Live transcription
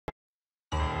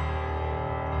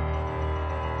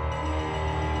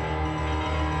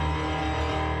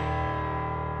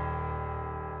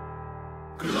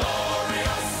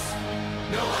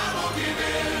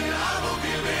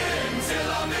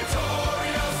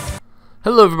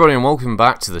Hello everybody and welcome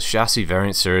back to the Chassis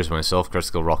Variant series with myself,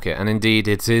 Critical Rocket, and indeed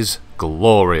it is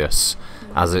glorious,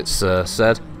 as it's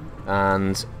said.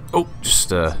 And,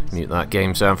 just mute that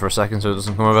game sound for a second so it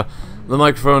doesn't come over the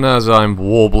microphone as I'm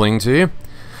warbling to you.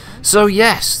 So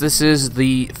yes, this is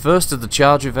the first of the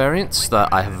Charger variants that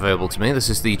I have available to me. This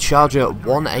is the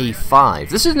CGR-1A5.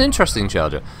 This is an interesting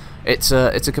Charger. It's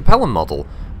a Capella model,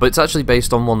 but it's actually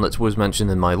based on one that was mentioned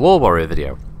in my MechWarrior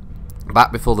video,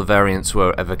 back before the variants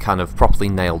were ever kind of properly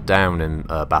nailed down in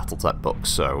Battletech books,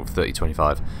 so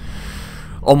 3025.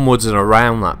 Onwards and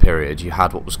around that period, you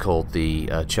had what was called the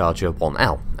Charger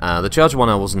 1L. The Charger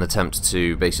 1L was an attempt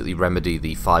to basically remedy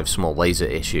the 5 small laser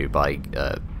issue by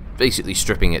basically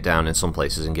stripping it down in some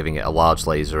places and giving it a large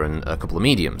laser and a couple of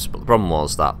mediums. But the problem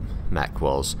was that mech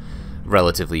was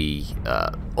relatively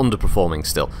underperforming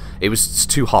still. It was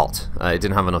too hot. It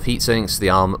didn't have enough heat sinks.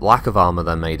 The lack of armor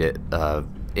then made it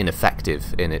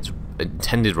ineffective in its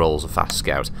intended role as a fast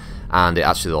scout, and it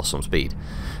actually lost some speed.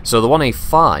 So the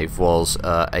 1A5 was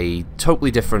a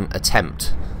totally different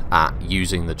attempt at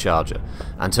using the Charger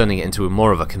and turning it into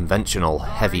more of a conventional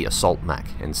heavy assault mech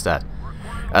instead.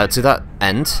 To that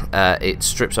end, it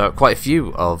strips out quite a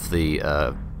few of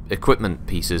the equipment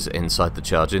pieces inside the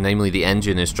Charger, namely the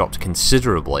engine is dropped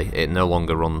considerably. It no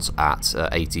longer runs at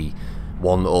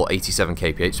 81 or 87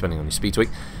 kph, depending on your speed tweak.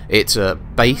 Its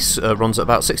base runs at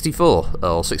about 64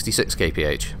 or 66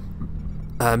 kph,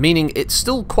 meaning it's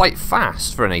still quite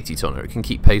fast for an 80-tonner. It can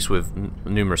keep pace with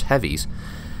numerous heavies,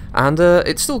 and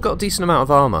it's still got a decent amount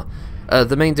of armour.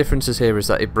 The main differences here is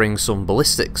that it brings some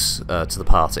ballistics to the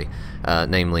party,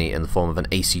 namely in the form of an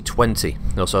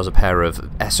AC-20. It also has a pair of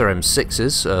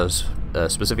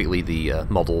SRM-6s, specifically the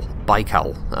model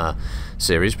Baikal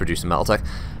series produced in Battletech,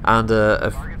 and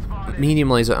a medium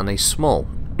laser and a small.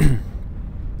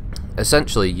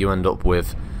 Essentially, you end up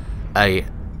with a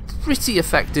pretty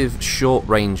effective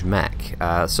short-range mech.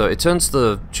 So it turns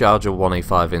the Charger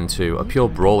 1A5 into a pure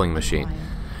brawling machine.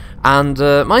 And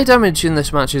my damage in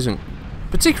this match isn't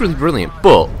particularly brilliant,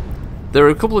 but there are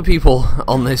a couple of people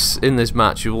in this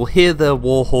match who will hear their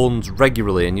war horns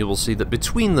regularly, and you will see that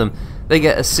between them they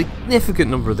get a significant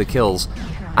number of the kills,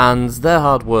 and their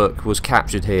hard work was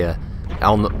captured here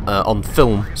on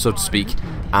film, so to speak,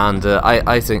 and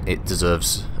I think it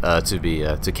deserves to be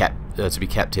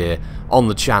kept here on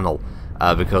the channel,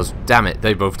 because damn it,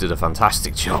 they both did a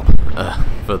fantastic job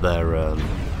for their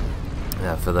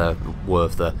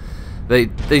worth there.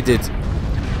 They did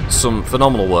some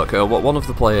phenomenal work. One of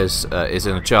the players is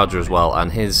in a Charger as well,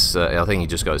 and his I think he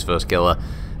just got his first killer.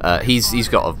 He's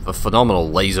got a phenomenal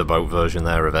laser boat version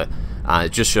there of it.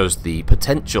 It just shows the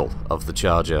potential of the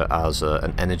Charger as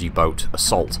an energy boat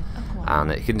assault,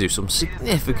 and it can do some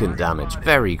significant damage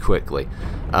very quickly.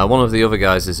 One of the other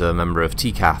guys is a member of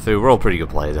TCAF, who are all pretty good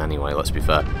players anyway, let's be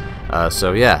fair.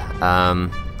 So yeah,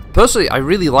 personally I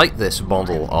really like this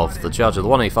model of the Charger. The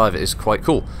 1A5 is quite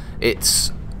cool.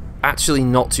 It's actually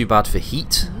not too bad for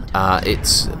heat.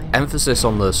 Its emphasis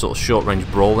on the sort of short-range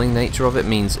brawling nature of it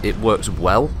means it works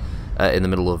well in the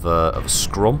middle of a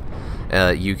scrum.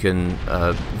 You can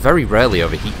very rarely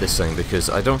overheat this thing, because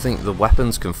I don't think the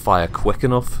weapons can fire quick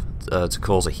enough to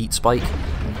cause a heat spike,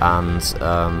 and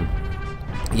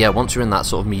yeah, once you're in that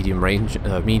sort of medium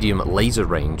laser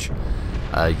range,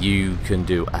 you can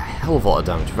do a hell of a lot of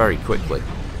damage very quickly.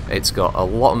 It's got a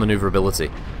lot of maneuverability,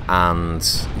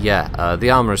 and yeah, the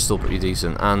armor is still pretty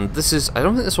decent. And this is, I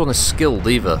don't think this one is skilled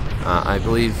either. I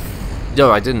believe,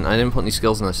 no, I didn't put any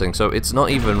skills in this thing, so it's not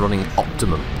even running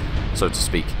optimum, so to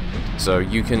speak. So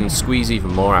you can squeeze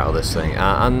even more out of this thing,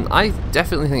 and I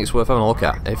definitely think it's worth having a look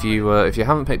at. If you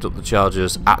haven't picked up the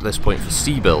Chargers at this point for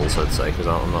C builds, I'd say, because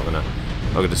I'm not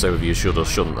gonna say whether you should or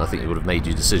shouldn't. I think you would have made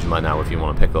your decision by now if you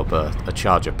want to pick up a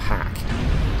Charger pack.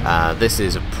 This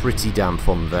is a pretty damn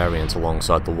fun variant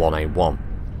alongside the 1A1.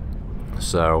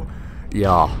 So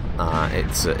yeah,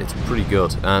 it's pretty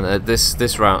good. And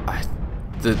this round,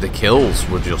 the kills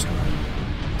were just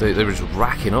they were just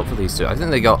racking up for these two. I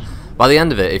think they got, by the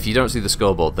end of it, if you don't see the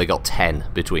scoreboard, they got 10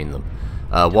 between them.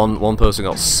 One person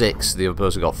got 6, the other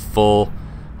person got 4.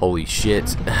 Holy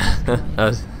shit!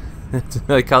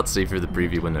 I can't see through the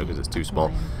preview window because it's too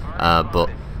small.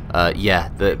 But yeah,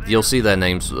 you'll see their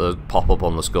names pop up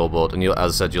on the scoreboard, and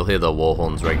as I said, you'll hear their war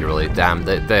horns regularly. Damn,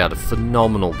 they had a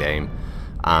phenomenal game,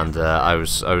 and I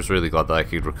was really glad that I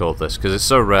could record this, because it's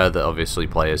so rare that obviously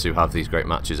players who have these great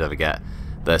matches ever get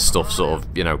their stuff sort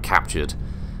of, you know, captured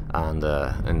and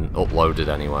uploaded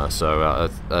anywhere. So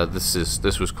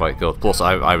this was quite good. Plus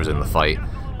I was in the fight,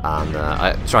 and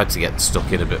I tried to get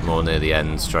stuck in a bit more near the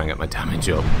end to try and get my damage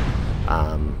up.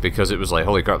 because it was like,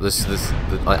 holy crap,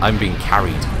 I'm being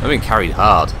carried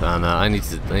hard, and I need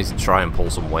to try and pull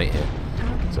some weight here.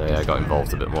 So yeah, I got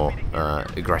involved a bit more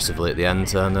aggressively at the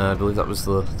end, and I believe that was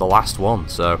the last one.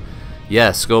 So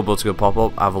yeah, scoreboard's gonna pop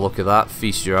up. Have a look at that.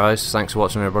 Feast your eyes. Thanks for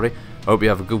watching, everybody. Hope you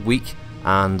have a good week,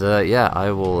 and yeah,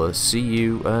 I will see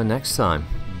you next time.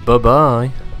 Bye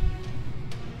bye.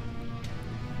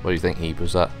 What do you think, Heap?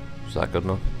 Was that good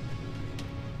enough?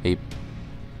 Heap.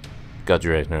 God,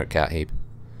 you're ignorant, cat Heap.